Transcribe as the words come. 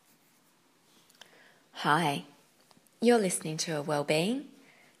Hi, you're listening to A Wellbeing,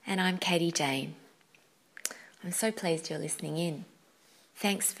 and I'm Katie Jane. I'm so pleased you're listening in.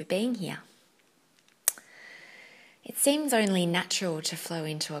 Thanks for being here. It seems only natural to flow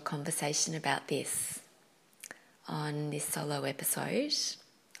into a conversation about this on this solo episode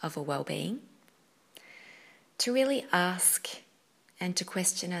of A Wellbeing, to really ask and to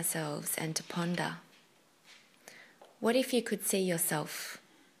question ourselves and to ponder, what if you could see yourself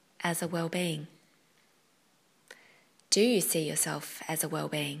as a well-being? Do you see yourself as a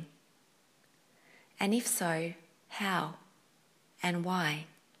well-being? And if so, how and why?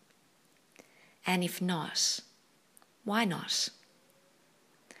 And if not, why not?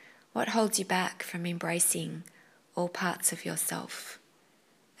 What holds you back from embracing all parts of yourself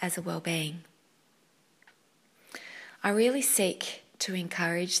as a well-being? I really seek to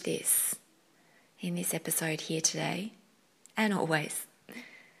encourage this in this episode here today, and always,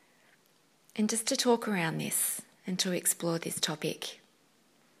 and just to talk around this and to explore this topic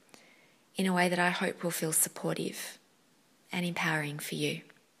in a way that I hope will feel supportive and empowering for you.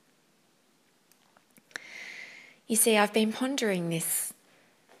 You see, I've been pondering this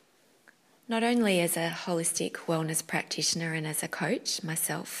not only as a holistic wellness practitioner and as a coach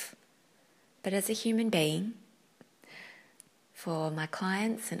myself, but as a human being for my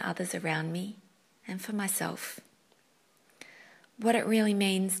clients and others around me and for myself. What it really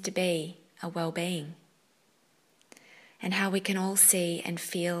means to be a well-being, and how we can all see and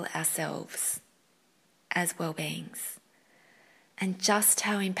feel ourselves as well-beings, and just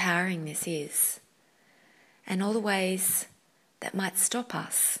how empowering this is, and all the ways that might stop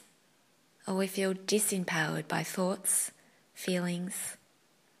us, or we feel disempowered by thoughts, feelings,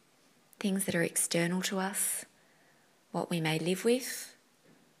 things that are external to us, what we may live with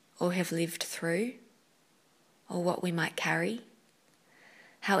or have lived through, or what we might carry.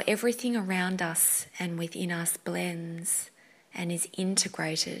 How everything around us and within us blends and is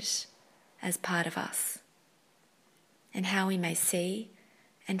integrated as part of us, and how we may see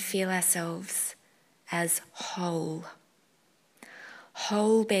and feel ourselves as whole.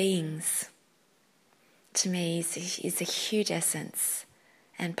 Whole beings, to me, is a huge essence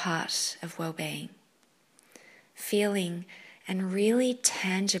and part of well-being. Feeling and really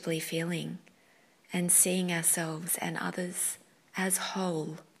tangibly feeling and seeing ourselves and others as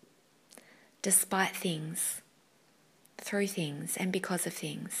whole, despite things, through things, and because of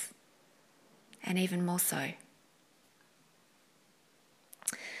things, and even more so.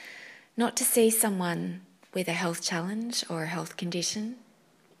 Not to see someone with a health challenge or a health condition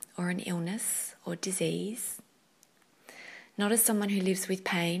or an illness or disease, not as someone who lives with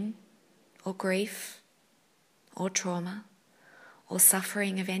pain or grief or trauma or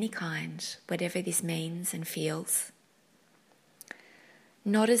suffering of any kind, whatever this means and feels.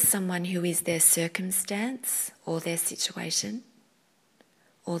 Not as someone who is their circumstance or their situation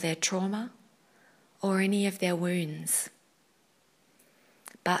or their trauma or any of their wounds,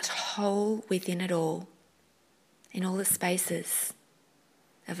 but whole within it all, in all the spaces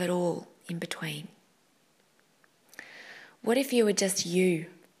of it all in between. What if you were just you,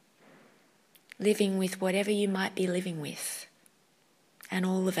 living with whatever you might be living with, and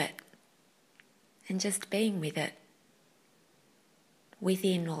all of it, and just being with it,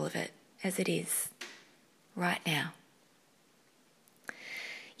 within all of it as it is right now?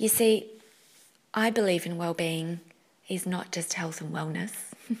 You see, I believe in well-being is not just health and wellness.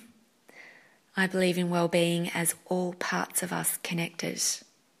 I believe in well-being as all parts of us connected,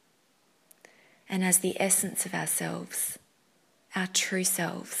 and as the essence of ourselves, our true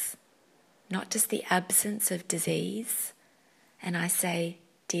selves, not just the absence of disease, and I say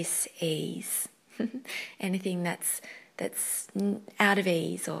dis-ease, anything that's out of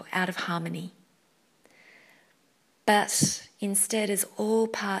ease or out of harmony, but instead as all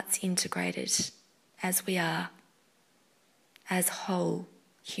parts integrated as we are, as whole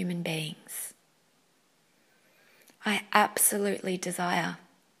human beings. I absolutely desire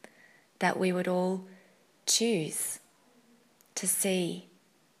that we would all choose to see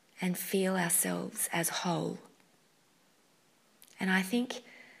and feel ourselves as whole. And I think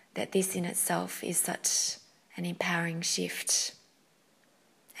that this in itself is such an empowering shift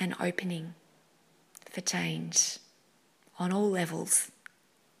and opening for change on all levels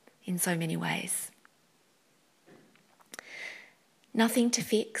in so many ways. Nothing to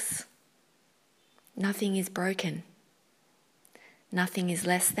fix. Nothing is broken. Nothing is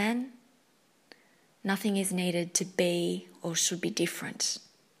less than. Nothing is needed to be or should be different.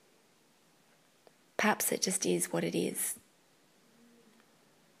 Perhaps it just is what it is.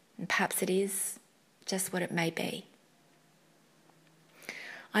 And perhaps it is just what it may be.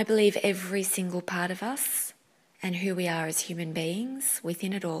 I believe every single part of us and who we are as human beings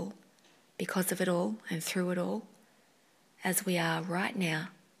within it all, because of it all and through it all, as we are right now,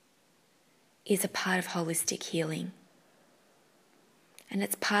 is a part of holistic healing. And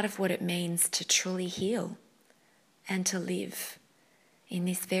it's part of what it means to truly heal and to live in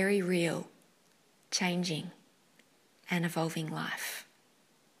this very real, changing and evolving life.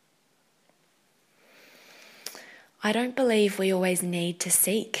 I don't believe we always need to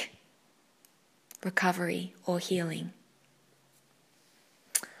seek recovery or healing.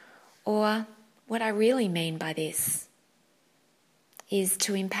 Or what I really mean by this is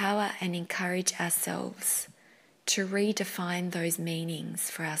to empower and encourage ourselves to redefine those meanings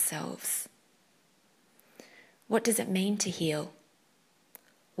for ourselves. What does it mean to heal?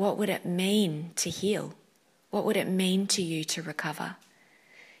 What would it mean to heal? What would it mean to you to recover?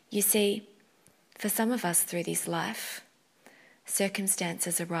 You see, for some of us through this life,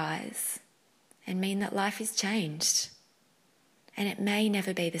 circumstances arise and mean that life is changed, and it may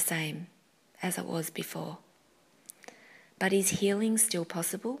never be the same as it was before. But is healing still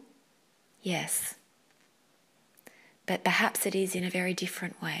possible? Yes. But perhaps it is in a very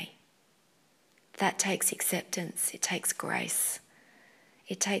different way. That takes acceptance, it takes grace.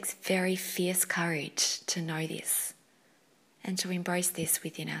 It takes very fierce courage to know this and to embrace this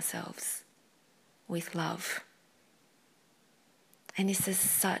within ourselves with love. And this is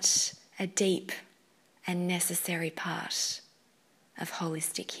such a deep and necessary part of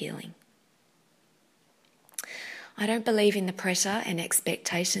holistic healing. I don't believe in the pressure and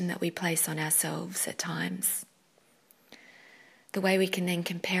expectation that we place on ourselves at times. The way we can then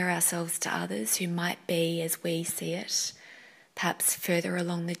compare ourselves to others who might be, as we see it, perhaps further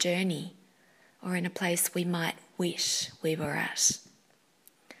along the journey or in a place we might wish we were at.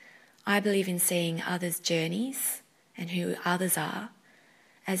 I believe in seeing others' journeys and who others are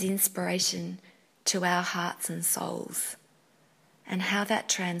as inspiration to our hearts and souls, and how that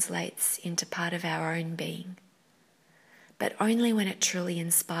translates into part of our own being, but only when it truly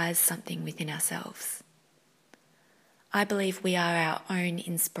inspires something within ourselves. I believe we are our own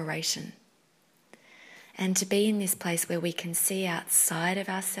inspiration. And to be in this place where we can see outside of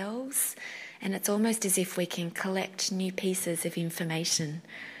ourselves, and it's almost as if we can collect new pieces of information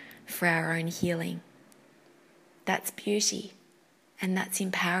for our own healing. That's beauty, and that's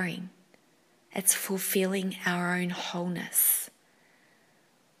empowering. It's fulfilling our own wholeness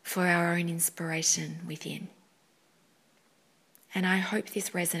for our own inspiration within. And I hope this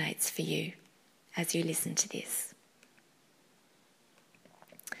resonates for you as you listen to this.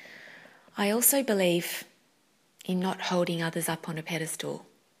 I also believe in not holding others up on a pedestal,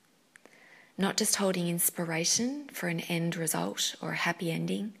 not just holding inspiration for an end result or a happy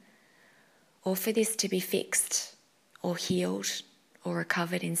ending, or for this to be fixed or healed or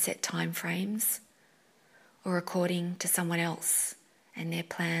recovered in set time frames or according to someone else and their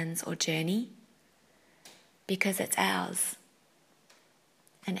plans or journey, because it's ours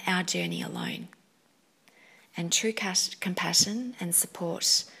and our journey alone. And true compassion and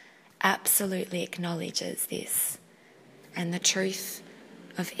support absolutely acknowledges this and the truth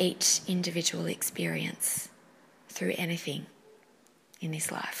of each individual experience through anything in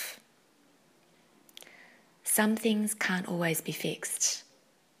this life. Some things can't always be fixed.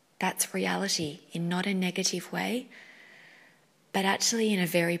 That's reality in not a negative way, but actually in a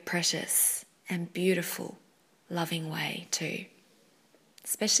very precious and beautiful, loving way too.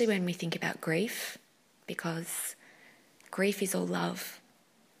 Especially when we think about grief, because grief is all love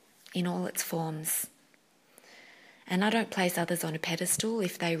in all its forms. And I don't place others on a pedestal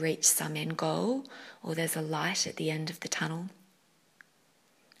if they reach some end goal or there's a light at the end of the tunnel.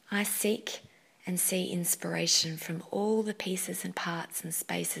 I seek and see inspiration from all the pieces and parts and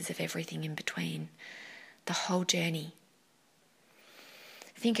spaces of everything in between, the whole journey.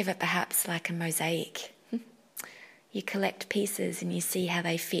 Think of it perhaps like a mosaic. You collect pieces and you see how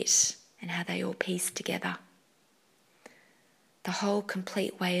they fit and how they all piece together. The whole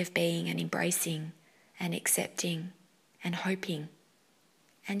complete way of being and embracing and accepting and hoping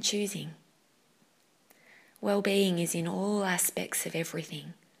and choosing. Well-being is in all aspects of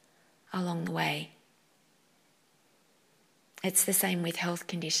everything along the way. It's the same with health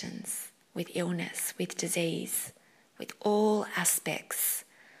conditions, with illness, with disease, with all aspects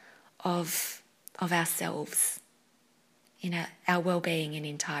of ourselves in our well-being in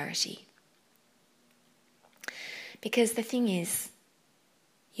entirety. Because the thing is,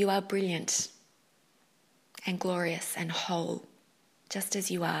 you are brilliant and glorious and whole, just as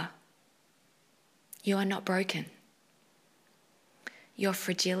you are. You are not broken. Your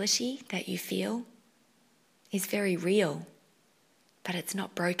fragility that you feel is very real, but it's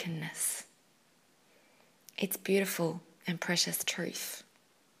not brokenness. It's beautiful and precious truth.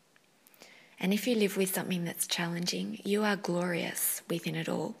 And if you live with something that's challenging, you are glorious within it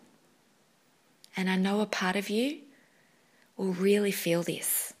all. And I know a part of you will really feel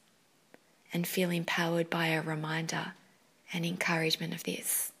this and feel empowered by a reminder and encouragement of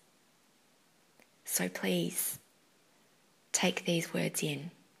this. So please, take these words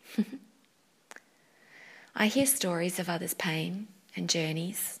in. I hear stories of others' pain and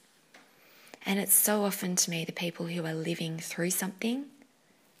journeys, and it's so often to me the people who are living through something,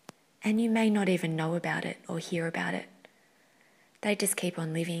 and you may not even know about it or hear about it. They just keep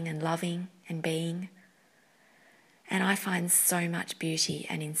on living and loving and being, and I find so much beauty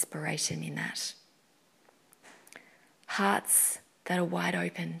and inspiration in that. Hearts that are wide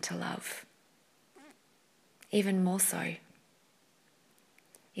open to love, even more so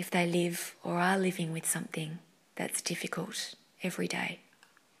if they live or are living with something that's difficult every day.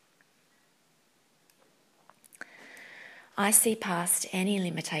 I see past any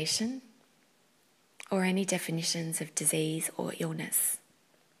limitation or any definitions of disease or illness.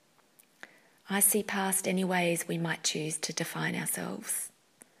 I see past any ways we might choose to define ourselves.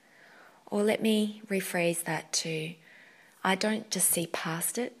 Or let me rephrase that to, I don't just see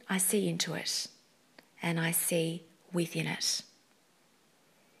past it, I see into it, and I see within it.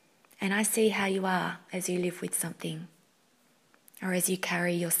 And I see how you are as you live with something, or as you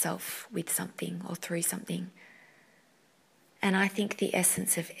carry yourself with something or through something. And I think the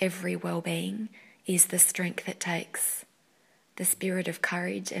essence of every well-being is the strength it takes, the spirit of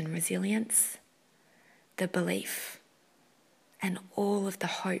courage and resilience, the belief, and all of the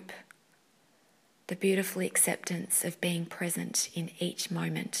hope, the beautiful acceptance of being present in each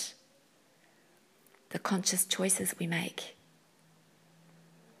moment, the conscious choices we make,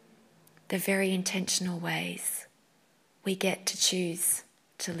 the very intentional ways we get to choose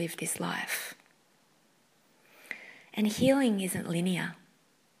to live this life. And healing isn't linear.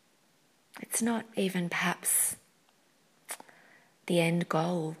 It's not even perhaps the end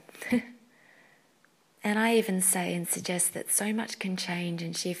goal. And I even say and suggest that so much can change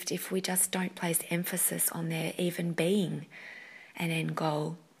and shift if we just don't place emphasis on there even being an end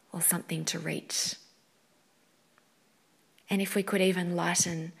goal or something to reach. And if we could even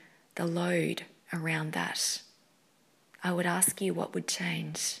lighten the load around that, I would ask you what would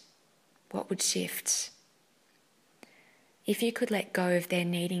change, what would shift. If you could let go of there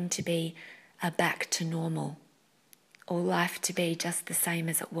needing to be a back to normal or life to be just the same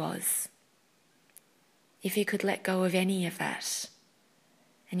as it was, if you could let go of any of that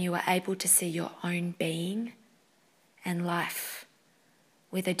and you were able to see your own being and life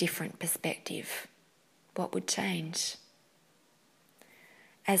with a different perspective, what would change?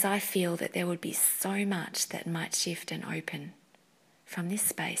 As I feel that there would be so much that might shift and open from this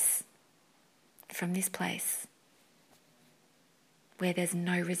space, from this place, where there's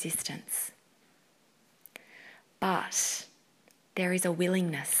no resistance. But there is a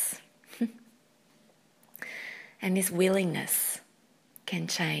willingness. And this willingness can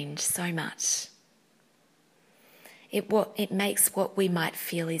change so much. It makes what we might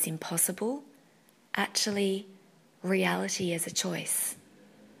feel is impossible actually reality as a choice.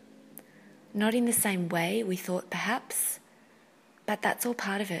 Not in the same way we thought perhaps, but that's all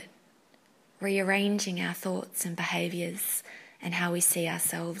part of it. Rearranging our thoughts and behaviours and how we see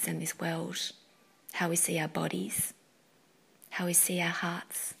ourselves in this world, how we see our bodies, how we see our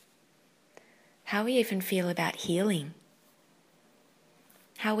hearts, how we even feel about healing,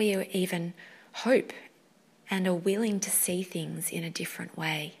 how we even hope and are willing to see things in a different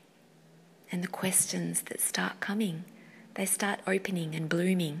way. And the questions that start coming, they start opening and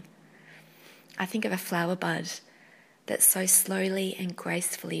blooming. I think of a flower bud that so slowly and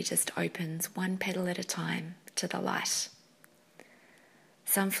gracefully just opens one petal at a time to the light.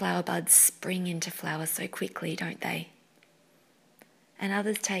 Some flower buds spring into flower so quickly, don't they? And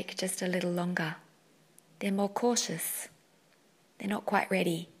others take just a little longer. They're more cautious. They're not quite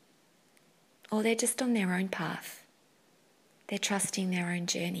ready. Or they're just on their own path. They're trusting their own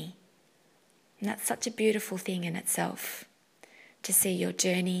journey. And that's such a beautiful thing in itself, to see your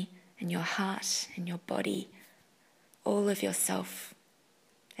journey and your heart and your body, all of yourself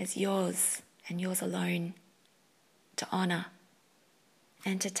as yours and yours alone, to honour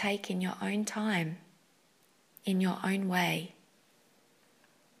and to take in your own time, in your own way,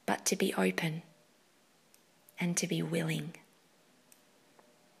 but to be open and to be willing.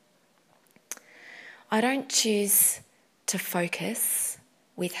 I don't choose to focus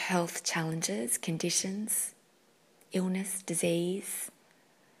with health challenges, conditions, illness, disease,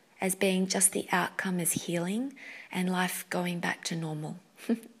 as being just the outcome as healing and life going back to normal.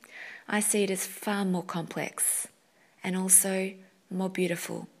 I see it as far more complex and also more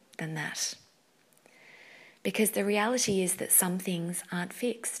beautiful than that. Because the reality is that some things aren't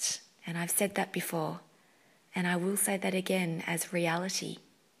fixed, and I've said that before, and I will say that again as reality,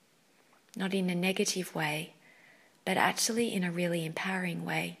 not in a negative way, but actually in a really empowering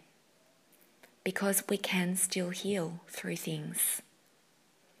way, because we can still heal through things.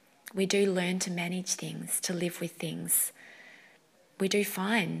 We do learn to manage things, to live with things. We do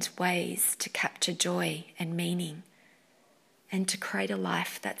find ways to capture joy and meaning and to create a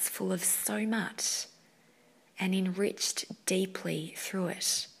life that's full of so much and enriched deeply through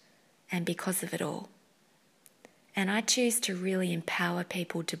it and because of it all. And I choose to really empower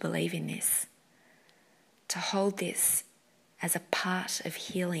people to believe in this, to hold this as a part of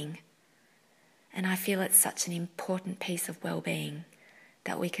healing. And I feel it's such an important piece of well-being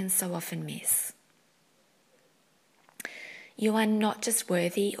that we can so often miss. You are not just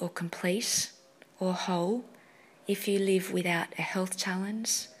worthy or complete or whole if you live without a health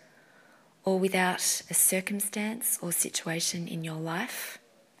challenge or without a circumstance or situation in your life.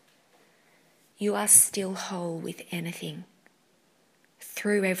 You are still whole with anything,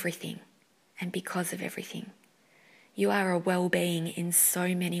 through everything, and because of everything. You are a well-being in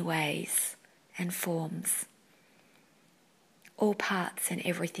so many ways and forms. All parts and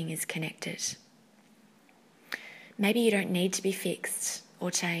everything is connected. Maybe you don't need to be fixed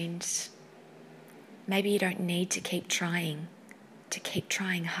or changed. Maybe you don't need to keep trying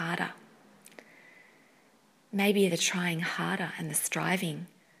harder. Maybe the trying harder and the striving,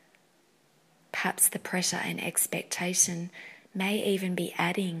 perhaps the pressure and expectation may even be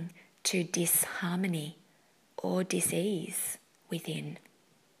adding to disharmony or dis-ease within.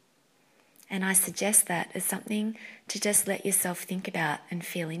 And I suggest that as something to just let yourself think about and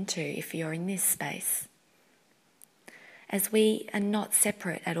feel into if you're in this space. As we are not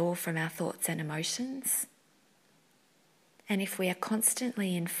separate at all from our thoughts and emotions. And if we are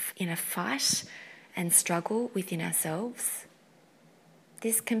constantly in a fight and struggle within ourselves,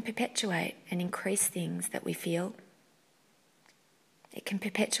 this can perpetuate and increase things that we feel. It can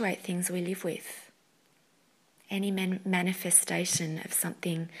perpetuate things we live with. Any manifestation of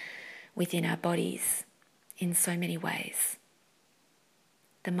something within our bodies in so many ways.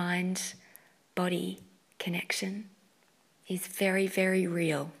 The mind-body connection is very, very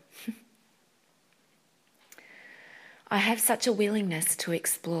real. I have such a willingness to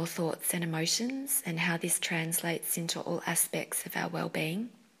explore thoughts and emotions and how this translates into all aspects of our well-being.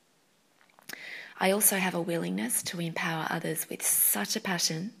 I also have a willingness to empower others with such a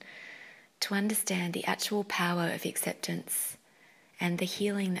passion to understand the actual power of acceptance and the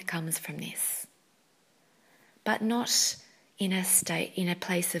healing that comes from this. But not in a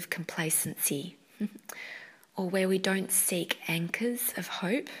place of complacency or where we don't seek anchors of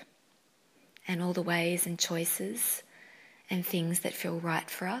hope and all the ways and choices and things that feel right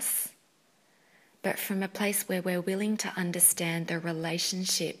for us, but from a place where we're willing to understand the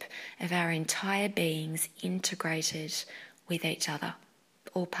relationship of our entire beings integrated with each other,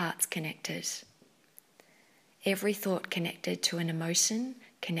 all parts connected. Every thought connected to an emotion,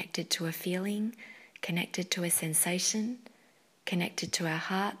 connected to a feeling, connected to a sensation, connected to our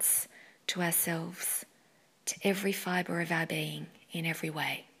hearts, to ourselves, to every fibre of our being in every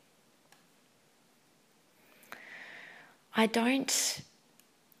way. I don't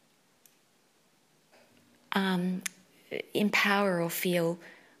empower or feel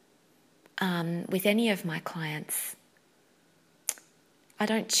with any of my clients. I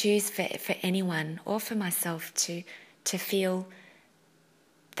don't choose for anyone or for myself to feel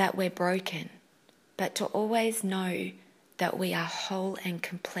that we're broken, but to always know that we are whole and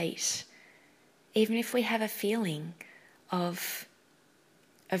complete, even if we have a feeling of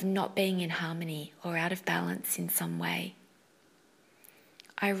not being in harmony or out of balance in some way.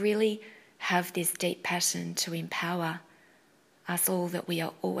 I really have this deep passion to empower us all that we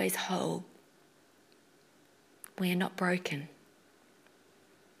are always whole. We are not broken.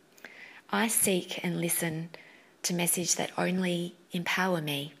 I seek and listen to messages that only empower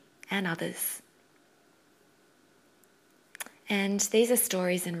me and others. And these are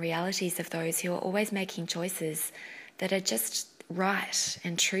stories and realities of those who are always making choices that are just right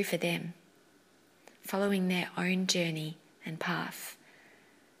and true for them, following their own journey and path.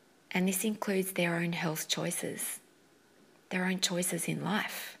 And this includes their own health choices, their own choices in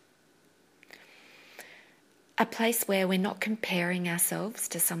life. A place where we're not comparing ourselves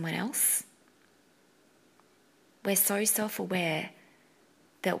to someone else. We're so self-aware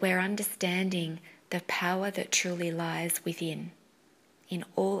that we're understanding the power that truly lies within, in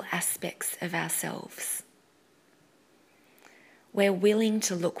all aspects of ourselves. We're willing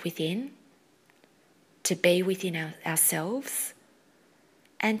to look within, to be within ourselves,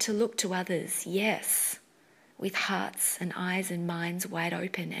 and to look to others, yes, with hearts and eyes and minds wide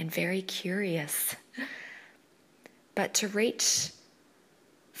open and very curious. But to reach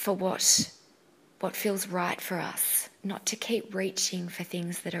for what feels right for us, not to keep reaching for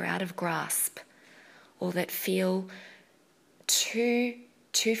things that are out of grasp or that feel too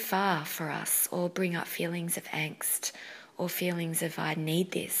far for us, or bring up feelings of angst or feelings of I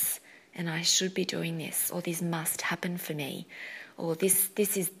need this and I should be doing this, or this must happen for me, or this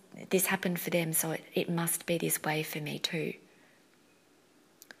happened for them, so it must be this way for me too.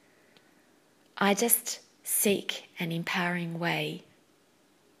 I just seek an empowering way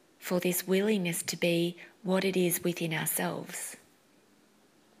for this willingness to be what it is within ourselves,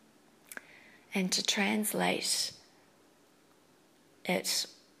 and to translate it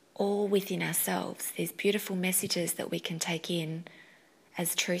all within ourselves, these beautiful messages that we can take in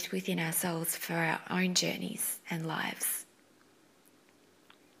as truth within ourselves for our own journeys and lives.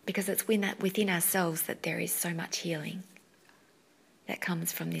 Because it's within ourselves that there is so much healing that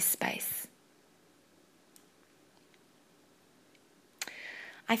comes from this space.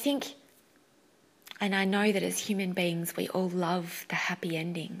 I think, and I know that as human beings we all love the happy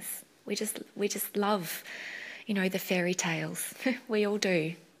endings. We just love, the fairy tales. We all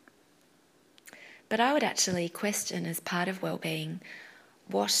do. But I would actually question, as part of well-being,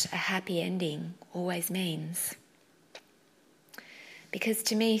 what a happy ending always means. Because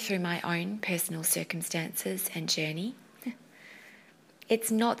to me, through my own personal circumstances and journey,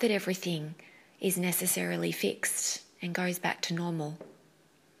 it's not that everything is necessarily fixed and goes back to normal.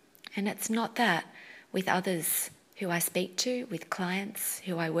 And it's not that with others who I speak to, with clients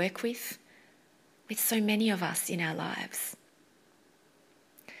who I work with so many of us in our lives.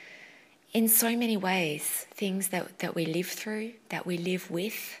 In so many ways, things that we live through, that we live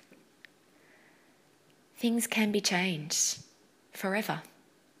with, things can be changed forever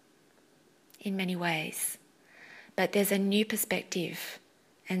in many ways. But there's a new perspective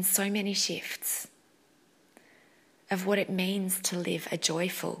and so many shifts of what it means to live a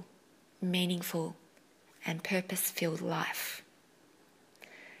joyful, meaningful, and purpose-filled life.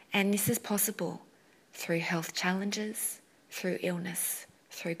 And this is possible through health challenges, through illness,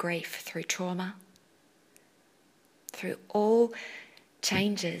 through grief, through trauma, through all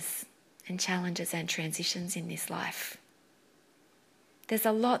changes and challenges and transitions in this life. There's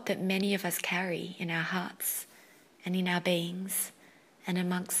a lot that many of us carry in our hearts and in our beings, and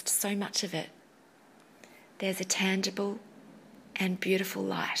amongst so much of it, there's a tangible and beautiful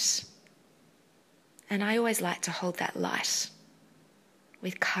light. And I always like to hold that light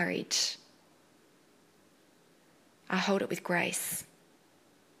with courage. I hold it with grace.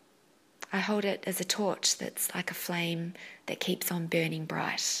 I hold it as a torch that's like a flame that keeps on burning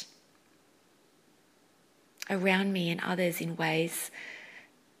bright around me and others in ways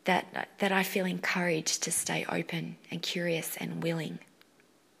that I feel encouraged to stay open and curious and willing.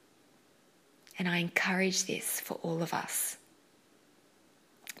 And I encourage this for all of us,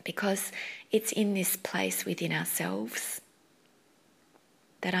 because it's in this place within ourselves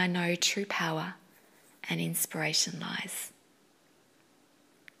that I know true power and inspiration lies.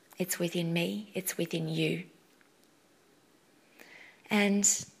 It's within me, it's within you. And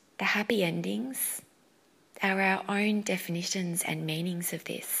the happy endings are our own definitions and meanings of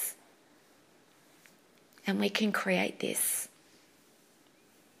this. And we can create this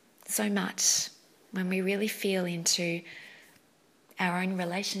so much when we really feel into our own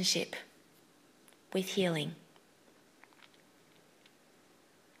relationship with healing.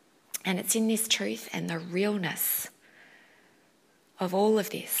 And it's in this truth and the realness of all of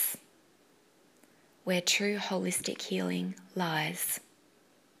this where true holistic healing lies.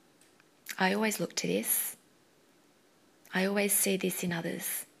 I always look to this. I always see this in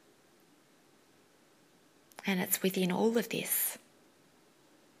others. And it's within all of this.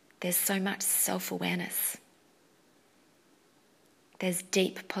 There's so much self-awareness. There's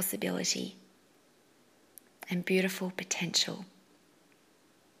deep possibility and beautiful potential.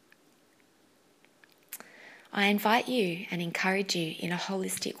 I invite you and encourage you in a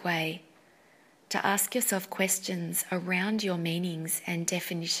holistic way to ask yourself questions around your meanings and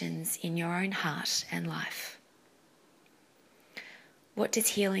definitions in your own heart and life. What does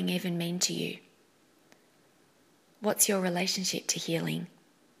healing even mean to you? What's your relationship to healing?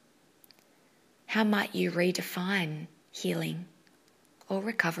 How might you redefine healing or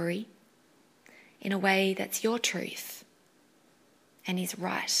recovery in a way that's your truth and is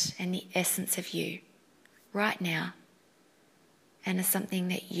right and the essence of you right now and as something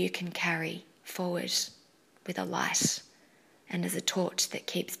that you can carry forward with a light and as a torch that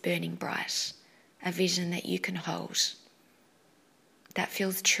keeps burning bright, a vision that you can hold that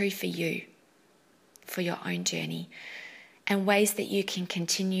feels true for you, for your own journey, and ways that you can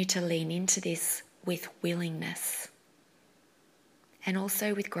continue to lean into this with willingness and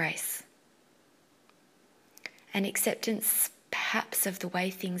also with grace and acceptance perhaps of the way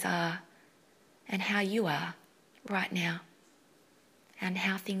things are and how you are right now and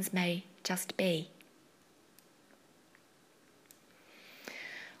how things may just be.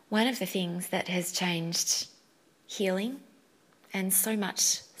 One of the things that has changed healing and so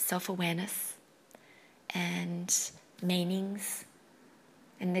much self-awareness and meanings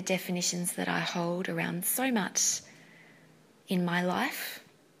and the definitions that I hold around so much in my life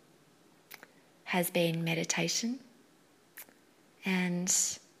has been meditation, and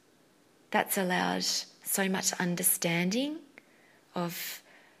that's allowed so much understanding of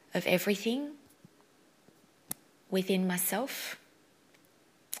everything within myself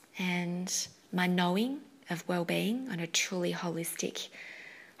and my knowing of well-being on a truly holistic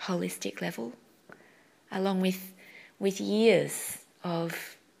level, along with years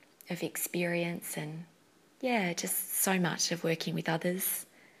of experience and just so much of working with others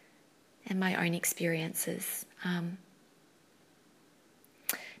and my own experiences.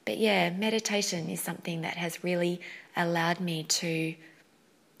 But meditation is something that has really allowed me to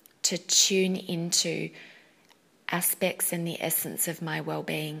tune into aspects and the essence of my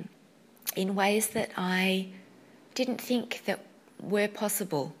well-being in ways that I didn't think that were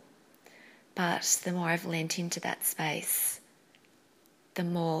possible. But the more I've lent into that space, the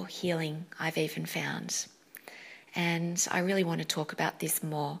more healing I've even found. And I really want to talk about this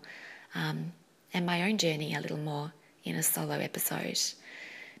more and my own journey a little more in a solo episode,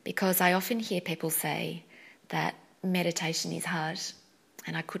 because I often hear people say that meditation is hard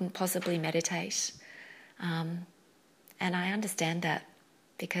and I couldn't possibly meditate. And I understand that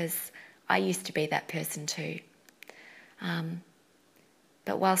because I used to be that person too.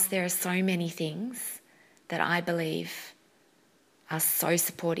 But whilst there are so many things that I believe are so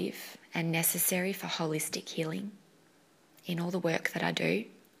supportive and necessary for holistic healing in all the work that I do,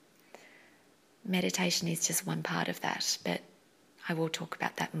 meditation is just one part of that, but I will talk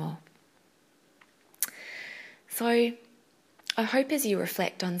about that more. So I hope as you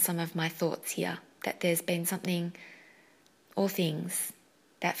reflect on some of my thoughts here that there's been something or things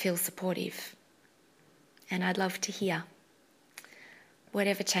that feel supportive, and I'd love to hear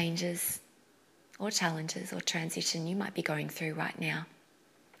whatever changes or challenges or transition you might be going through right now.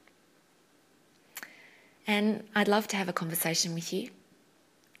 And I'd love to have a conversation with you.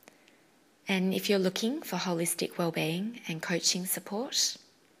 And if you're looking for holistic wellbeing and coaching support,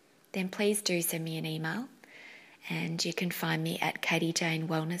 then please do send me an email, and you can find me at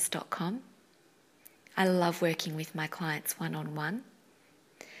katiejanewellness.com. I love working with my clients one-on-one,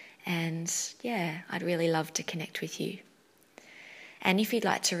 and I'd really love to connect with you. And if you'd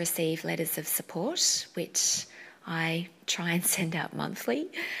like to receive letters of support, which I try and send out monthly,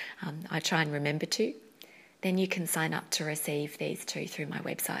 I try and remember to, then you can sign up to receive these too through my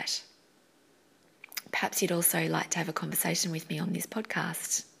website. Perhaps you'd also like to have a conversation with me on this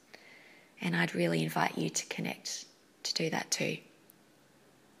podcast, and I'd really invite you to connect to do that too.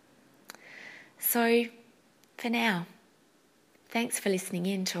 So, for now, thanks for listening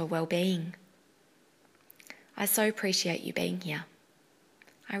in to A Wellbeing. I so appreciate you being here.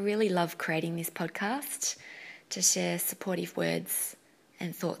 I really love creating this podcast to share supportive words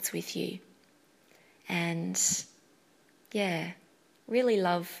and thoughts with you. And really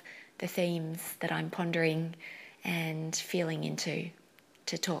love the themes that I'm pondering and feeling into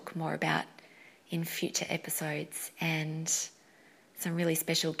to talk more about in future episodes, and some really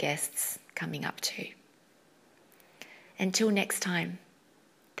special guests coming up too. Until next time,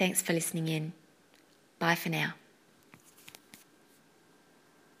 thanks for listening in. Bye for now.